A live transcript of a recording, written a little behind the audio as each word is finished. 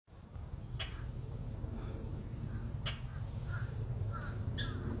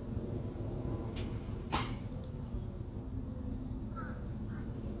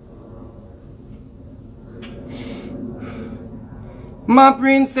My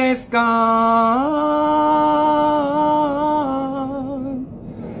princess gone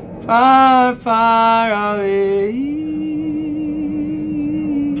far, far away,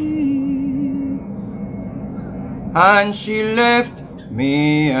 and she left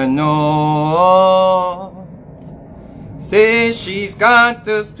me a note, says she's got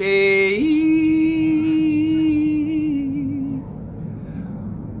to stay.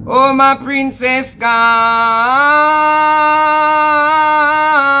 Oh, my princess gone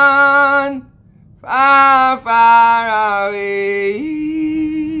far, far away,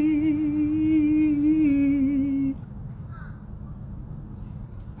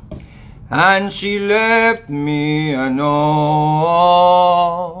 and she left me a note,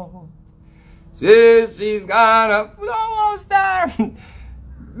 says she's gonna flow star.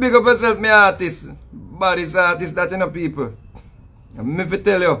 Big up yourself, me artist, baddest artist that you know, people. Me fi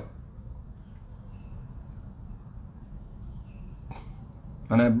tell you,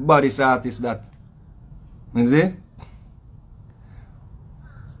 and a baddest artist that, you see?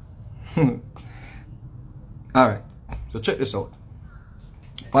 Alright, so check this out.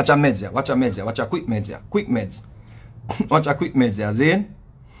 Watch a meds here, watch a meds here, watch a quick meds here, quick meds. Watch a quick meds here, see?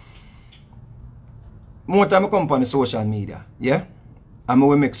 More time I come on the social media, yeah? And I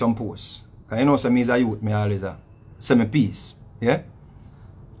will make some posts. Because you know some is a youth, me always say me peace, yeah?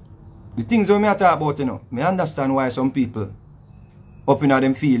 The things that I talk about, you know, I understand why some people up in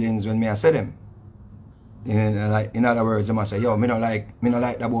them feelings when I say them. In other words, I must say, yo, me not like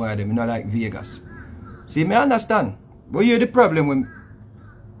that boy, me not like Vegas. See, I understand. But here's the problem when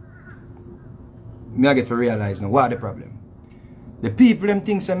I get to realize now, what the problem? The people them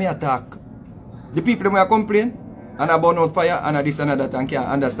think say me attack. The people them I complain and I burn out fire and I this and that and can't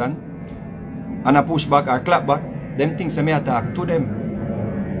understand. And I push back or clap back, them things say me attack to them.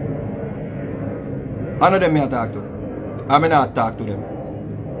 I know them me attack to. I may not talk to them.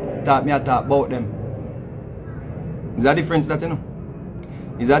 Talk me attack about them. Is that difference that you know?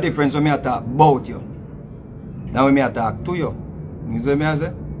 Is that difference when me attack about you? Now when me attack to you. You see me I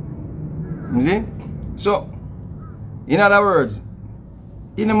say? You see? So, in other words,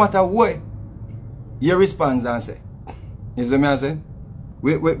 it no matter what your response and say. You see me I say?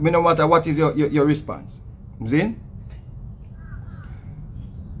 No matter what is your response. You see?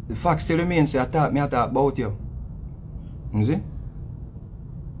 The fact still remains, say, I talk about you. You see?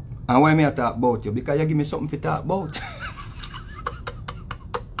 And why me I talk about you? Because you give me something to talk about.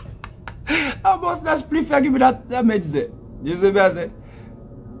 I must not split if you give me that meds there. You see me I say?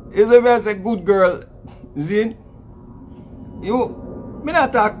 You see me I say, good girl. You see? Me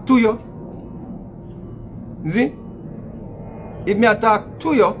not talk to you. You see? If me I talk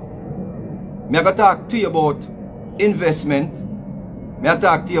to you, me I go talk to you about investment. Me I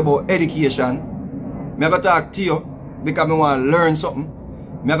talk to you about education. Me I go talk to you because me want to learn something.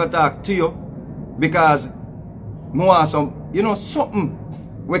 Me I go talk to you because me want some, you know, something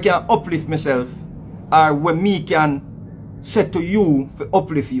where can uplift myself or where me can say to you for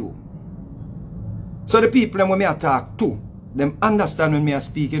uplift you. So the people when me I talk to, them understand when me I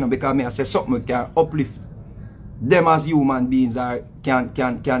speak, you know, because me I say something that can uplift them as human beings or can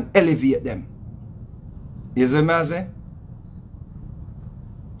elevate them. You see what I say?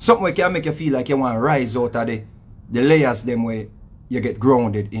 Something that can make you feel like you want to rise out of the layers them where you get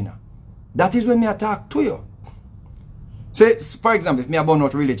grounded in. That is when me I talk to you. Say, for example, if me about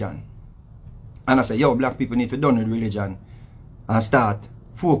not religion, and I say, yo, black people need to done with religion and start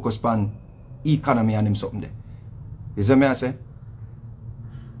focus on economy and them something there. You see what I say?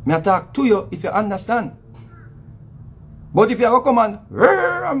 Me I talk to you if you understand. But if you go come and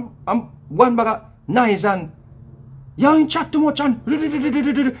I'm one bag of nice and you ain't chat too much and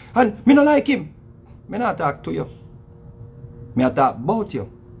me not like him, me not talk to you. Me I talk about you.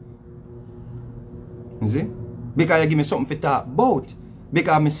 You see? Because you give me something to talk about.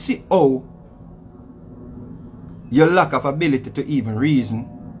 Because I see how your lack of ability to even reason,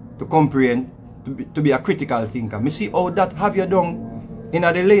 to comprehend, to be a critical thinker. I see how that have you done in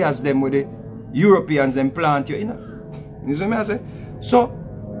the layers them with the Europeans them plant you in. You see what I say? So,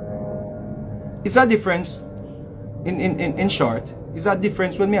 it's a difference, in short, it's a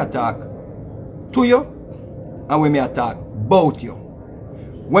difference when me attack to you and when me attack about you.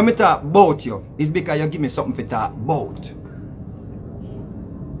 When me talk about you, it's because you give me something to talk about.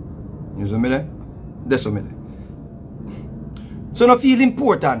 You see me there? That's what me there. So no feel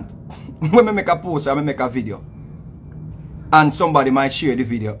important when I make a post or I make a video and somebody might share the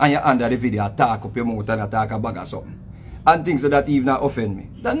video and you under the video talk up your mouth and talk a bag or something. And things that even offend me.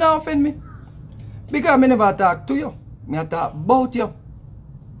 That not offend me. Because I never talk to you. I talk about you.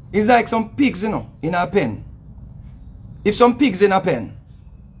 It's like some pigs, you know, in a pen. If some pigs in a pen,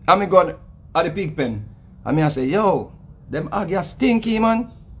 and me go at the pig pen, and me I say, yo, them egg are stinky,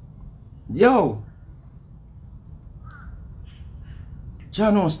 man. Yo.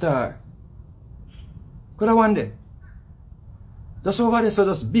 John Star. Could I wonder? Just over there, so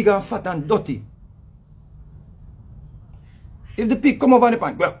just big and fat and dirty. If the pig come over the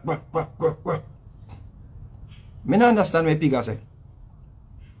pan, me not understand what pig I say.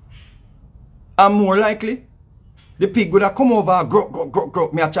 And more likely, the pig would have come over,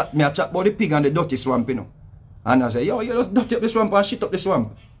 grow. Me a chat about the pig and the dirty swamp, you know. And I say, yo, you just dirty up the swamp and shit up the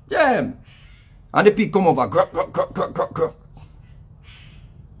swamp. Yeah. And the pig come over, grow.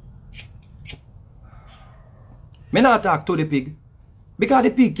 Me not talk to the pig. Because the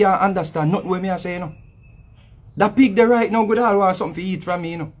pig can't understand nothing what me I say, you know. The pig there right now good all want something to eat from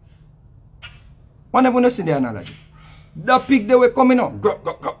me, you know. Whenever you see the analogy. The pig they were coming up.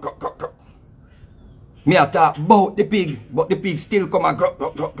 Me a talk about the pig, but the pig still come and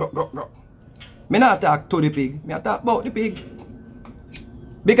grow. Me not talk to the pig, me a talk about the pig.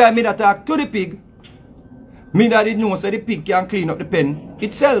 Because me not talk to the pig, me that did know so the pig can clean up the pen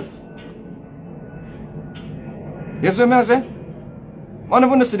itself. You see what I say? One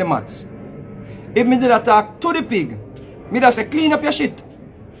of you see the maths. If me did talk to the pig, me that say clean up your shit.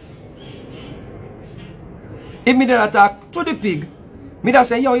 If me did talk to the pig, me that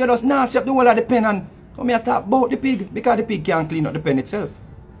say yo, you just nasty up the whole of the pen and so me talk about the pig because the pig can't clean up the pen itself.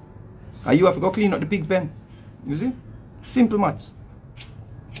 And you have to go clean up the pig pen. You see? Simple maths.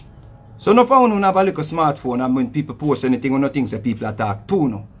 So no for you have a little smartphone and when people post anything, you think say people attack too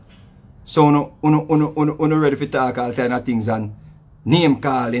no. So you ready to talk all kind of things and name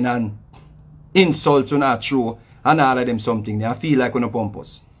calling and insults on not true and all of them something. They feel like you pump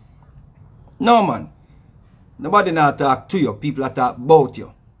us. No man. Nobody not talk to you. People talk about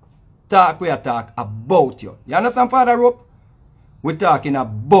you. Talk we talk about you. You understand, Father Rope? We're talking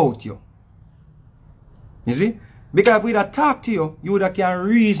about you. You see? Because if we talk to you, you would can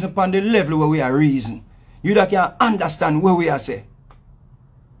reason upon the level where we are reason. You would can understand where we are say.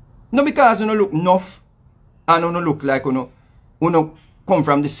 No because you don't look enough and you don't look like you don't come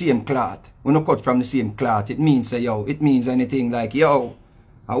from the same cloth. You don't cut from the same cloth. It means say yo. It means anything like yo.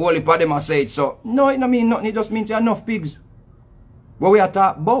 I whole heap of them I say it so. No, it don't mean nothing. It just means you enough pigs. What we are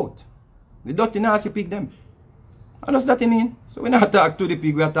talking about. The dirty nasty pig them. What does that mean? So we not talk to the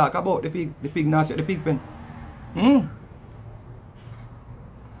pig, we are talk about the pig. The pig nasty, the pig pen.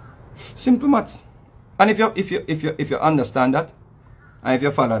 Simple maths. And if you understand that, and if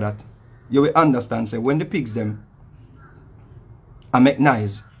you follow that, you will understand say when the pigs them are make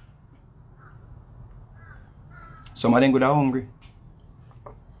nice, some of them go hungry.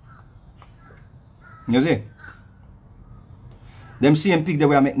 You see? Them same pig that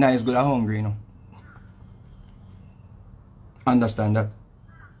we make nice go hungry, you know. Understand that?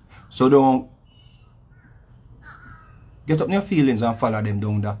 So don't get up in your feelings and follow them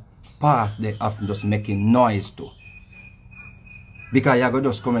down the path they often just making noise too. Because you go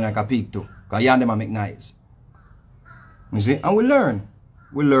just coming like a pig too. Because you and them make nice. You see? And we learn.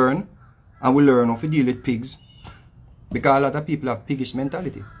 We learn. And we learn how to deal with pigs. Because a lot of people have piggish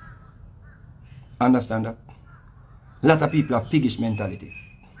mentality. Understand that? A lot of people have piggish mentality.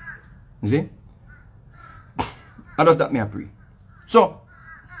 You see? How does that mean I pray? So,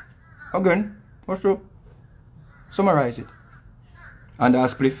 again, what's up? Summarize it. And a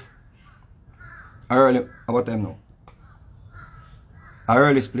spliff. What time now? A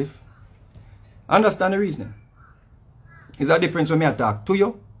early spliff. Understand the reasoning. It's a difference when I talk to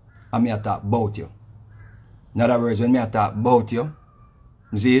you and I talk about you. In other words, when I talk about you,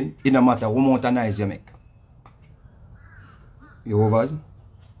 you see, it don't matter what amount of noise you make. You overs?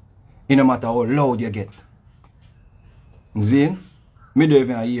 It don't matter how loud you get. You see? Me don't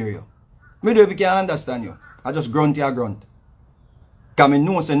even hear you. Me don't even can understand you. I just grunt your grunt. Because I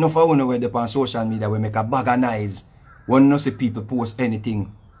know say enough of you where they on social media we make a bag of noise. When you see people post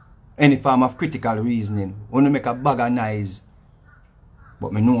anything, any form of critical reasoning, when you make a bag of noise.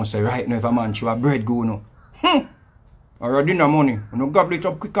 But me know say right now if a man show a bread go no. Or a dinner money, you gobble it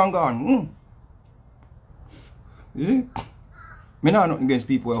up quick and gone. You see? Me not nothing against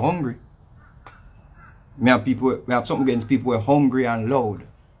people who are hungry. Me have something against people who are hungry and loud.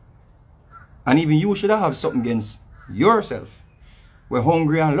 And even you should have something against yourself. We're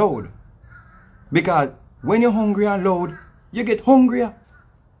hungry and loud. Because when you're hungry and loud, you get hungrier.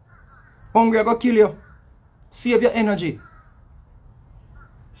 Hungry go kill you. Save your energy.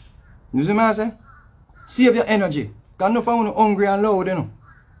 You see what I say? Save your energy. Because no found hungry and loud, you know.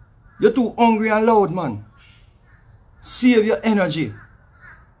 You're too hungry and loud, man. Save your energy.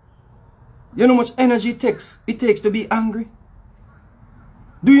 You know how much energy it takes to be angry?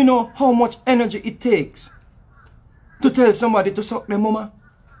 Do you know how much energy it takes to tell somebody to suck their mama?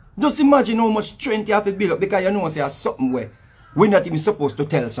 Just imagine how much strength you have to build up because you know say something where we're not even supposed to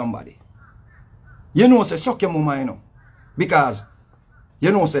tell somebody. You know say suck your mama, you know. Because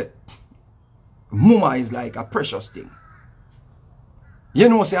you know say mama is like a precious thing. You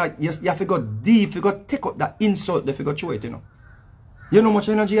know say you have to go deep, you got to take up that insult, you have to throw it, you know. You know how much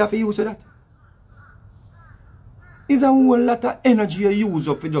energy you have to use for that? It's a whole lot of energy you use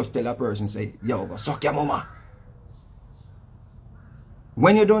up to just tell a person, say, yo, go suck your mama.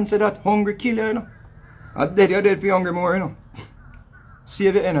 When you don't say that, hungry kill you, you know. You're dead for hungry more, you know.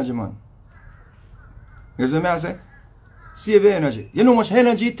 Save your energy, man. You see what I say? Save your energy. You know how much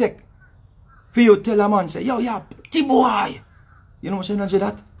energy it take for you to tell a man, say, yo, yeah, pretty boy. You know how much energy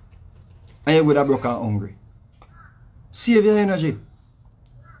that? And you would have broken hungry. Save your energy.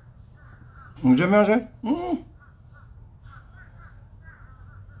 You see what I say?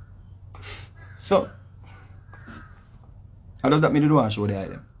 So, how does that mean you don't want to show the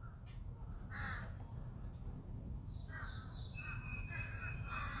item?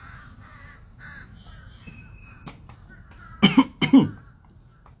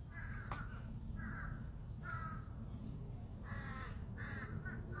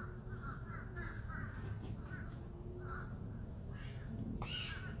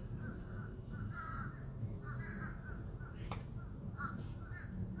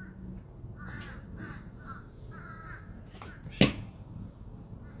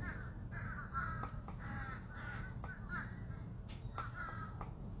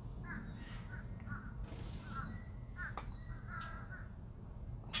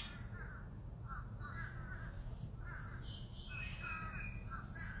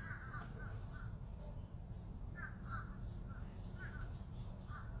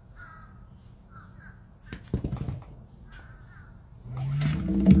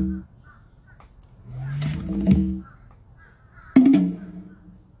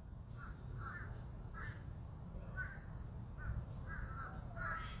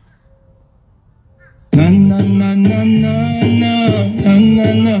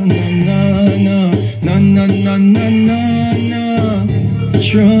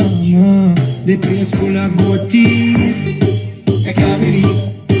 Trauma, the place full of good teeth. I can't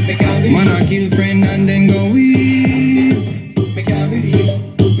believe, man I kill friend and then go weep. I can't believe,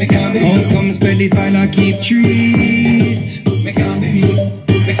 how comes pedophile I keep treat. I can't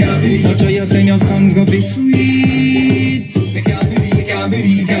believe, not how you send your sons go be sweet. I can't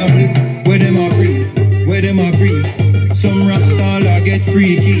believe, where them a breed, where them a breed. Some rasta I get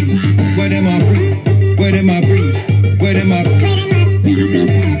freaky. Where them a breed, where them a breed, where them a breed.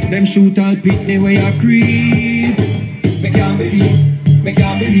 Them shoot all pit the way I creep. Me can't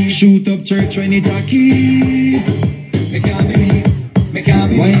believe, shoot up church when it a keep. Me can't believe,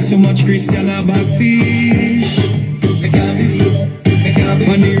 why so much Christian a backfish. Me can't believe,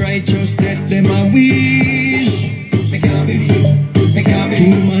 on the righteous death them a wish. Me can't believe,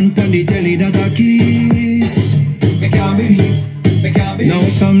 2 months on the telly that a kiss. Me can't believe, now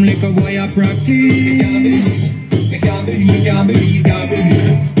some little boy a practice. Me can't believe,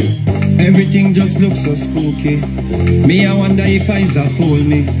 everything just looks so spooky. Me I wonder if eyes a fool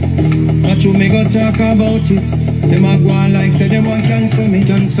me. Not you me go talk about it. Them a go on like say them want cancel me.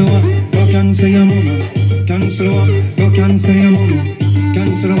 Cancel what? Go cancel your mama. Cancel what? Go cancel your mama.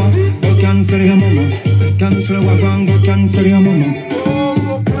 Cancel what? Go cancel your mama. Cancel what? Go and go cancel your mama.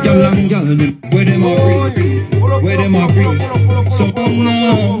 Y'all and girl them, where them a breed? Where them a breed? So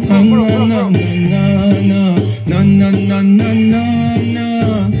no.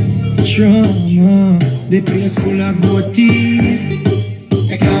 Trauma, the place full of good teeth.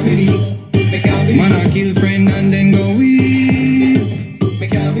 I can't believe, man I kill friend and then go weep. I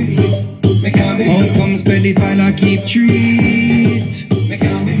can't believe, how comes pedophile I keep treat. I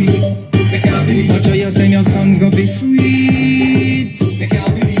can't believe, watch how you send your sons go be sweet. I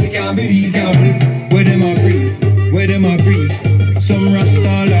can't believe, where them a breed, where them a breed. Some rasta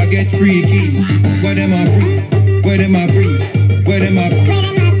I get freaky. Where them a breed, where them a breed, where them a breed.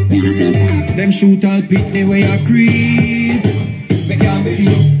 Them shoot all pit the way I creep. Me can't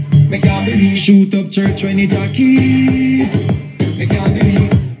believe, shoot up church when it a keep. Me can't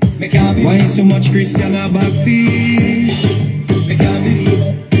believe, why so much Christian a backfish. Me can't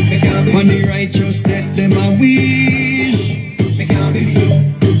believe, on the righteous death them a wish. Me can't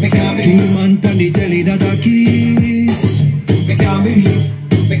believe, 2 months on the telly that a kiss. Me can't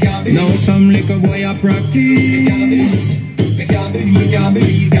believe, now some little boy a practice. Me can't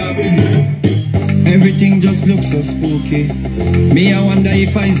believe, everything everything just looks so spooky. Me, I wonder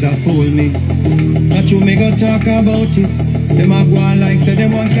if eyes are fool me. Not you me go talk about it. Them a go on like say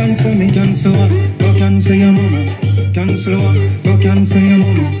them want cancel me. Cancel what? Go cancel your mama. Cancel what? Go cancel your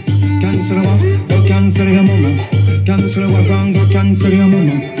mama. Cancel what? Go cancel your mama. Cancel what? Go cancel your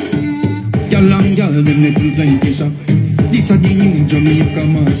mama. Girl and girl, them little plenty so. This a the new Jamaica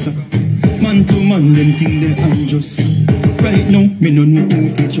master. Man to man, them think they unjust. Right now, me no know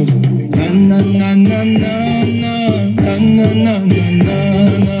who fi trust. Na na na na na na na na na na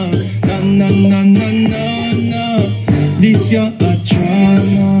na na na na na. This ya a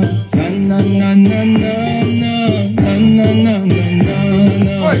trauma. Na na na na na na na na na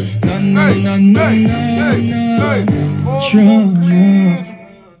na na na. Trauma.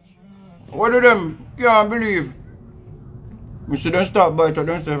 What of them can't believe? Me see them stop by to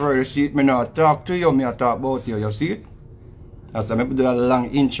them say for the seat. Me not talk to you, me I talk about you. You see it? That's why me do a long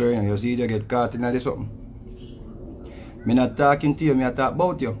intro, you know. You see it, you get caught in this something. Me not talking to you, me I talk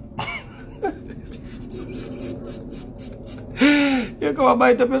about you. You come and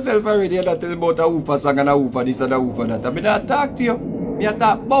bite up yourself already, you tell about a woofer song and a woofer this and a woofer that. I me not talk to you, me I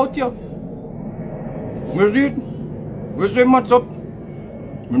talk about you. You see it? You see what's up?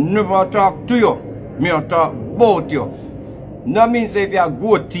 Me never talk to you, me I talk about you. That means if you're a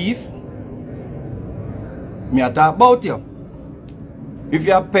good thief, me I talk about you. If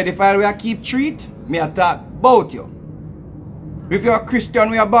you're a pedophile we keep treat, me I talk about you. If you're a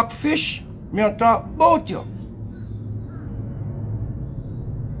Christian we a back fish, me I talk about you.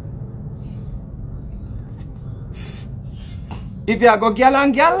 If you're a go girl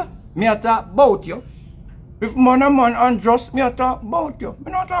and girl, me I talk about you. If man and man unjust, me I talk about you.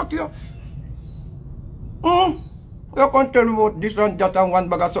 Me not talk to you. You can't tell me about this and that and one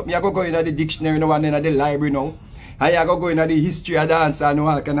bag of something. You go in the dictionary, no one in the library now. And you go in the history of dance and no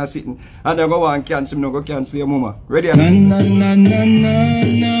one can sit. And you go and cancel, no go cancel your mama. Ready?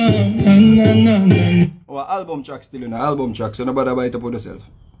 Oh, album track still in an album track, so nobody buy it up for yourself.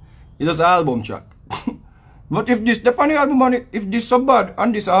 It's just an album track. But if this, the funny album on it, if this so bad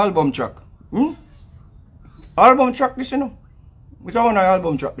and this an album track, album track this, you know. Which one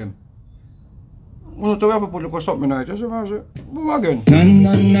album track them? You know, we have to put something in it. Just boom again.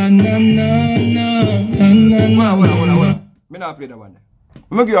 Hold. Me not play that one.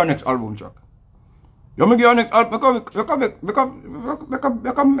 Let me give you our next album track. You make your next album.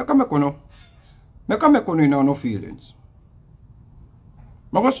 Make no feelings.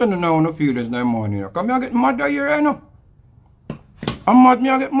 I'm going to send you no feelings in the morning. Come here, get mad here, you know. I'm mad,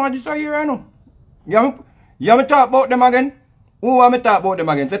 I get mad this year, you know. You want me talk about them again? Who want me talk about them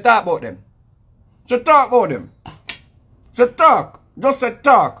again? Say talk about them. So talk about them. So talk. Just say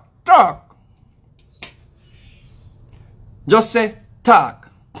talk. Talk. Just say talk.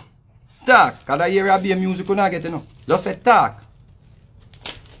 Talk. Cause I hear a be music when I get you know. Just say talk.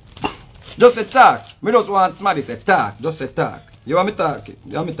 Just say talk. Me just want somebody say talk. Just say talk. You want me talk? You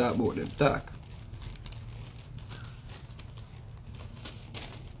want me talk about them? Talk.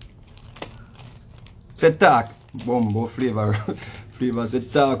 Say talk. Bumbo flavor. Flavor say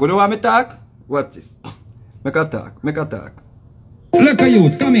talk. You don't want me talk? Watch this. Make a talk. Make a talk. Look at you,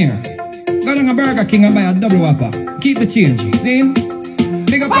 come here. Go down a Burger King and buy a double whopper. Keep the change. See?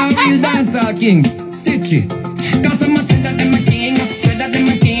 Big up our real dancehall kings. Stitch it. Cause I'm a say that them a king. Say that them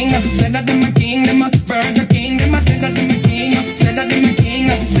a king. Say that them a king. Them a Burger King. Them a say that them a king. Say that them a king.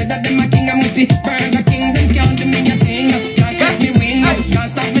 Say that them a king. I'm see Burger King. Them can't do me a thing. Can't stop me win.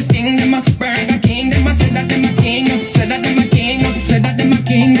 Can't stop me sting. Them a Burger King. Them a say that them a king. Say that them a king. Say that them a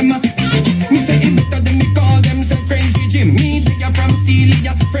king. Them a me say it better than me call them. Say crazy Jim. Me take you from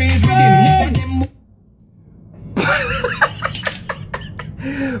Celia. Praise with him.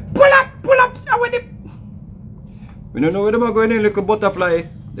 Pull up, with it. We don't know where them are going in, like a butterfly.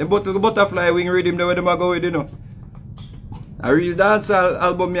 Them butterfly wing rhythm, where them are going, you know. A real dance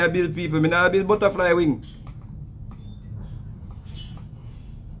album, me I build people, me not build butterfly wing.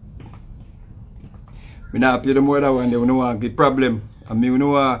 Me not play the more that one, they don't want the problem. And me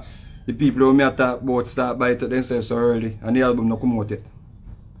know the people who me talk about start by to themselves so early, and the album no come out yet.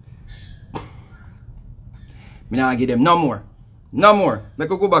 Me not give them no more. No more.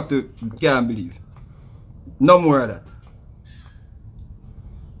 Make us go back to can't believe. No more of that.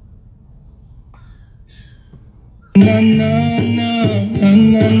 Na na na na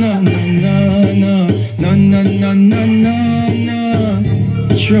na na na na na na na.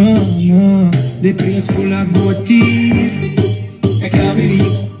 Trauma. The place full of good teeth. I can't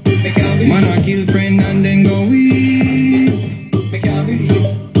believe. I can't believe. Man I kill friend and then go weep. I can't believe.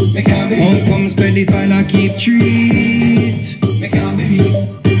 I can't believe. How comes pedophile I keep treat. I can't believe.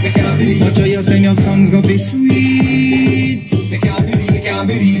 I can't believe. Watch how you send your songs go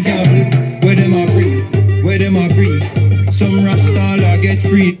get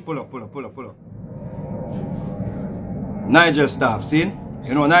free. Pull up. Nigel Staff, see?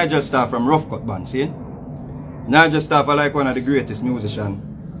 You know Nigel Staff from Rough Cut Band, see? Nigel Staff are like one of the greatest musicians.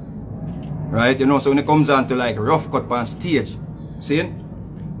 Right? You know, so when it comes on to like Rough Cut Band stage, see?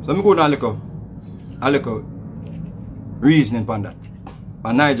 So I'm going to look at reasoning on that.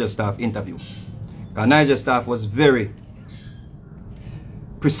 On Nigel Staff interview. Because Nigel Staff was very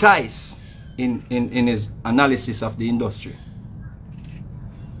precise in his analysis of the industry.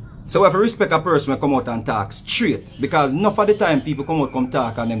 So we have to respect a person when come out and talk straight. Because enough of the time people come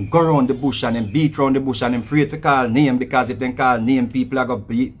talk and them go around the bush and them beat around the bush and them afraid to call name, because if they call name, people are going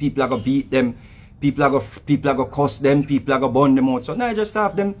to beat them, people are going to cuss them, people are going to burn them out. So Nigel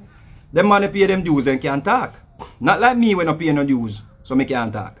Staff, them money pay them dues and can't talk. Not like me when I pay no dues, so me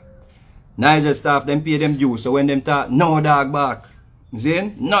can't talk. Nigel Staff, them pay them dues, so when them talk, no dog back. See?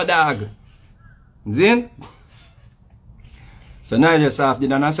 No dog. See? So Nigel Staff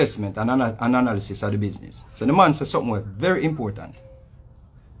did an assessment and an analysis of the business. So the man said something very important.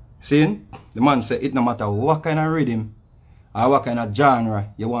 See? The man said it no matter what kind of rhythm or what kind of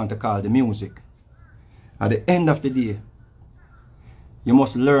genre you want to call the music. At the end of the day, you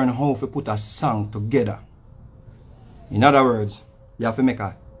must learn how to put a song together. In other words, you have to make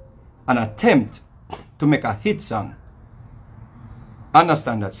an attempt to make a hit song.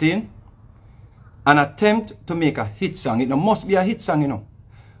 Understand that, see? An attempt to make a hit song. It must be a hit song, you know.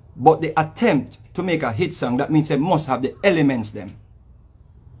 But the attempt to make a hit song, that means it must have the elements them.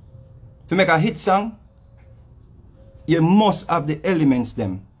 To make a hit song, you must have the elements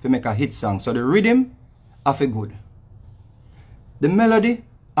them to make a hit song. So the rhythm have a good. The melody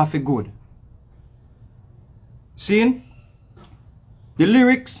have a good. See? The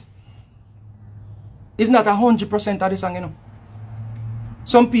lyrics is not 100% of the song, you know.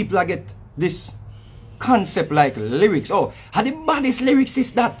 Some people get this concept like lyrics. Oh, how the baddest lyrics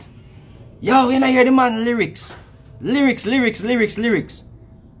is that? Yo, when I hear the man lyrics. Lyrics. Let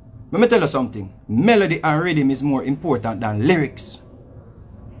me tell you something. Melody and rhythm is more important than lyrics.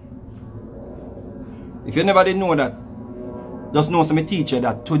 If you never did know that, just know some teacher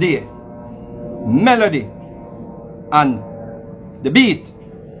that today, melody and the beat,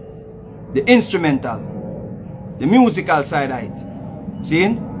 the instrumental, the musical side of it,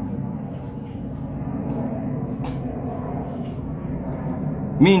 see?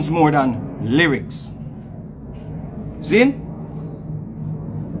 Means more than lyrics. See?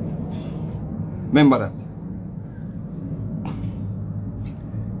 Remember that.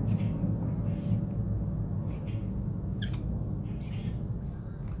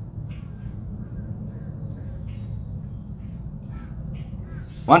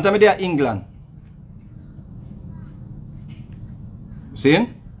 One time there in England. See?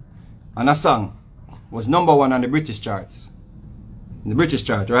 And a song was #1 on the British charts. In the British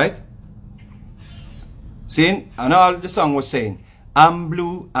chart, right? See? And all the song was saying, I'm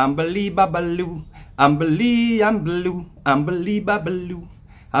blue, I'm believe-a-baloo, I'm blue, I'm believe-a-baloo,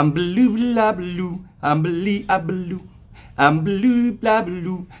 I'm blue, blah, blue, I'm believe-a-baloo, I'm blue, blah,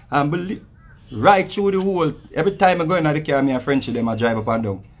 blue, I'm believe. Right through the whole, every time I go in the car, me and French, them I drive up and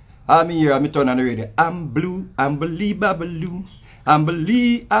down. All me here, I turn on the radio. I'm blue, I'm believe-a-baloo, I'm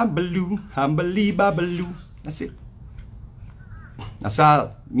believe-a-baloo, I'm believe-a-baloo. That's it. That's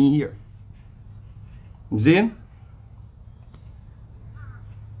all me here. See?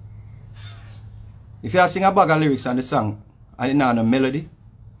 If you sing a bag of lyrics on the song and it not a melody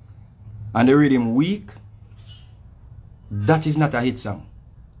and the rhythm weak, that is not a hit song.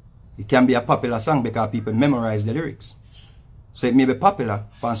 It can be a popular song because people memorize the lyrics. So it may be popular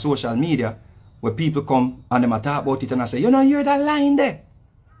on social media where people come and them talk about it and I say, you know, hear that line there?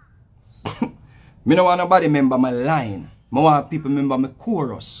 Me don't want nobody remember my line. I want people remember my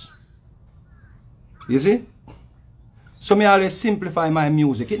chorus. You see? So me always simplify my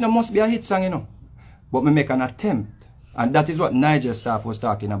music. It no must be a hit song, you know. But me make an attempt. And that is what Nigel Staff was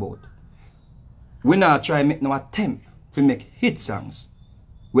talking about. We not try to make no attempt to make hit songs.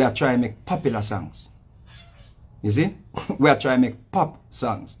 We are trying to make popular songs. You see? We are trying to make pop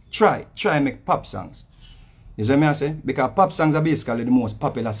songs. Try and make pop songs. You see what I say? Because pop songs are basically the most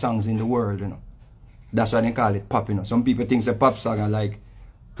popular songs in the world, you know. That's why they call it pop, you know. Some people think a pop song are like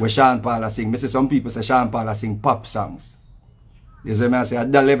where Sean Paul sing. I say some people say Sean Paul sing pop songs. You see what I say?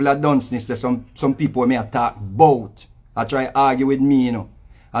 At that level of dunceness, some people may talk about. I try to argue with me, you know.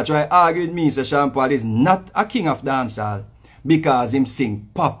 I try to argue with me, say Sean Paul is not a king of dancehall because him sing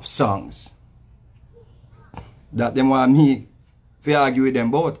pop songs. That them want me to argue with them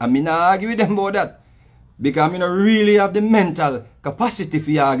about. I mean, I argue with them about that. Because I don't really have the mental capacity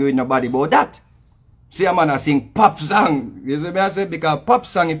to argue with nobody about that. See a man a sing pop song. You see me I say? Because pop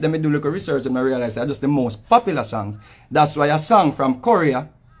song, if they do look at research and I realize are just the most popular songs. That's why a song from Korea,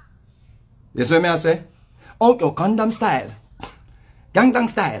 you see me I say? Oh, Gangnam Style. Gangnam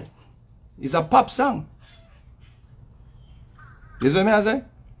Style is a pop song. You see me I say?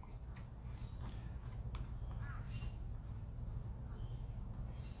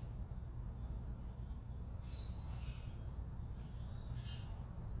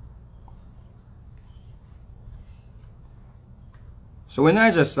 So when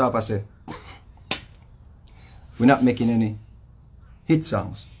I just stop, I say, we're not making any hit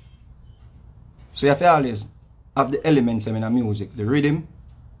songs. So you have to always have the elements in the music. The rhythm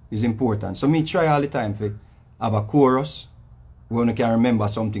is important. So me try all the time to have a chorus. When you can remember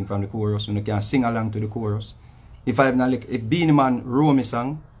something from the chorus, when you can sing along to the chorus. If I have not like a Beenie Man Romy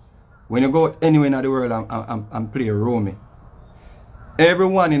song, when you go anywhere in the world and play Romy,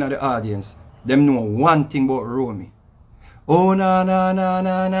 everyone in the audience, them know one thing about Romy. Oh na na na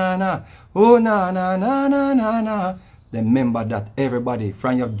na na na, oh na na na na na na. Remember that everybody,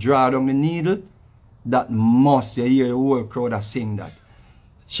 from you draw down the needle, that must you hear the whole crowd that sing that.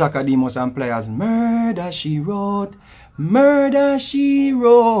 Shaka Demos and players, murder she wrote, murder she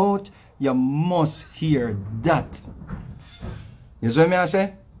wrote. You must hear that. You see what I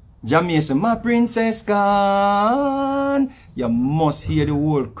say? Jamaica, my princess gone. You must hear the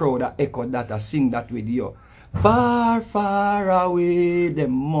whole crowd that echo that, and sing that with you. Far, far away, they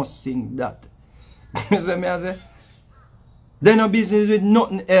must sing that. You see what I say? They no business with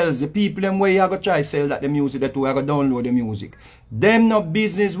nothing else. The people them way you go try sell that the music, that way you go download the music. Them no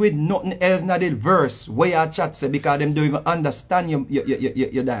business with nothing else not the verse where you chat say, because them don't even understand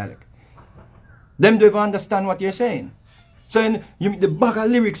your dialect. Them don't even understand what you're saying. So you the back of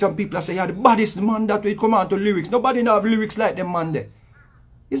lyrics, some people say, yeah, the baddest man that will come out to lyrics. Nobody know have lyrics like them man there.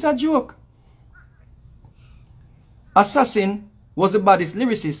 It's a joke. Assassin was the baddest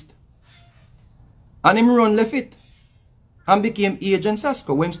lyricist. And him run left it. And became Agent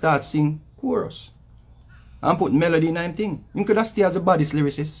Sasko when he started sing chorus. And put melody in him thing. Him could have stayed as the baddest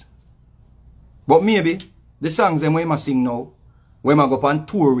lyricist. But maybe the songs them we must sing now, when I go up on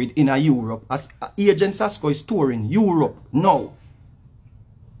tour with in Europe, as Agent Sasko is touring Europe now.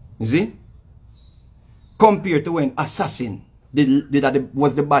 You see? Compared to when Assassin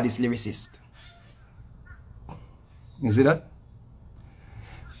was the baddest lyricist. You see that?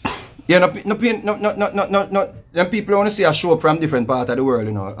 Yeah, them people want to see a show from different part of the world,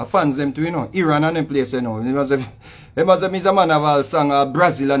 you know. Fans them too, you know. Iran and them place, you know. It must have a man of all song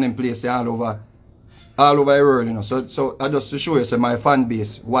Brazil and them place all over the world, you know. So I just to show you my fan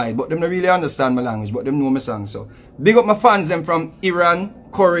base wide. But them don't really understand my language, but them know my song. So big up my fans them from Iran,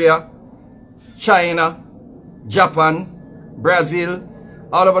 Korea, China, Japan, Brazil,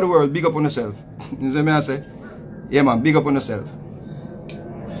 all over the world. Big up on yourself. You see me I say? Yeah man, big up on yourself.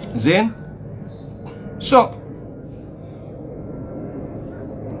 See? So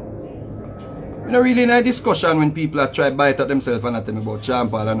you know, really in a discussion when people are try to bite at themselves and tell me about Sean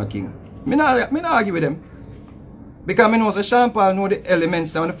Paul and the King. Me not argue with them. Because I know that Sean Paul know the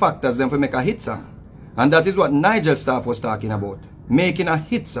elements and the factors them for make a hit song. And that is what Nigel Staff was talking about. Making a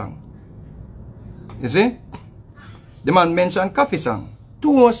hit song. You see? The man mentioned coffee song.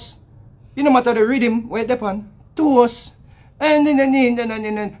 To us. You no matter the rhythm where they on. To us. And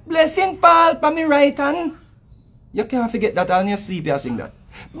then blessing fall pa me right hand. You can't forget that on your sleep you sing that.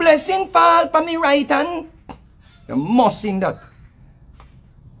 Blessing fall pa me right hand. You must sing that.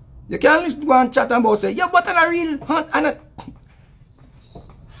 You can't go and chat about say, yeah, but I'm a real and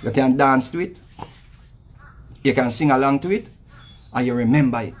you can dance to it. You can sing along to it. And you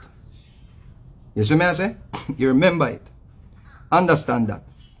remember it. You see what I say? You remember it. Understand that.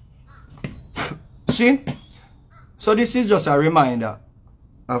 See? So this is just a reminder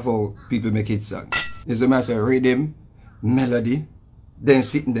of how people make it song. You see what I say? Rhythm, melody, then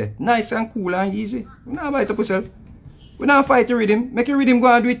sitting there. Nice and cool and easy. You don't bite up yourself. We don't fight the rhythm. Make your rhythm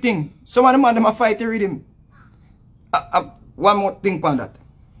go and do it thing. Some of the man them fight the rhythm. One more thing on that.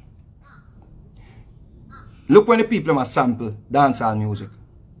 Look when the people must sample dancehall music.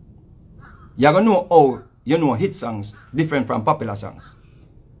 You're going to know how you know hit songs different from popular songs.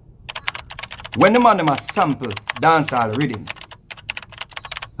 When the man them must sample dancehall rhythm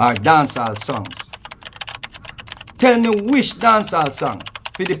or dancehall songs, tell me which dancehall song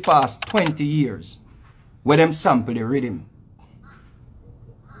for the past 20 years where them sample the rhythm.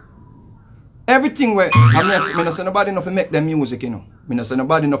 Everything where I'm not saying nobody enough to make them music, you know. I'm not saying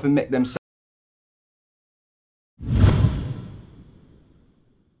nobody enough to make them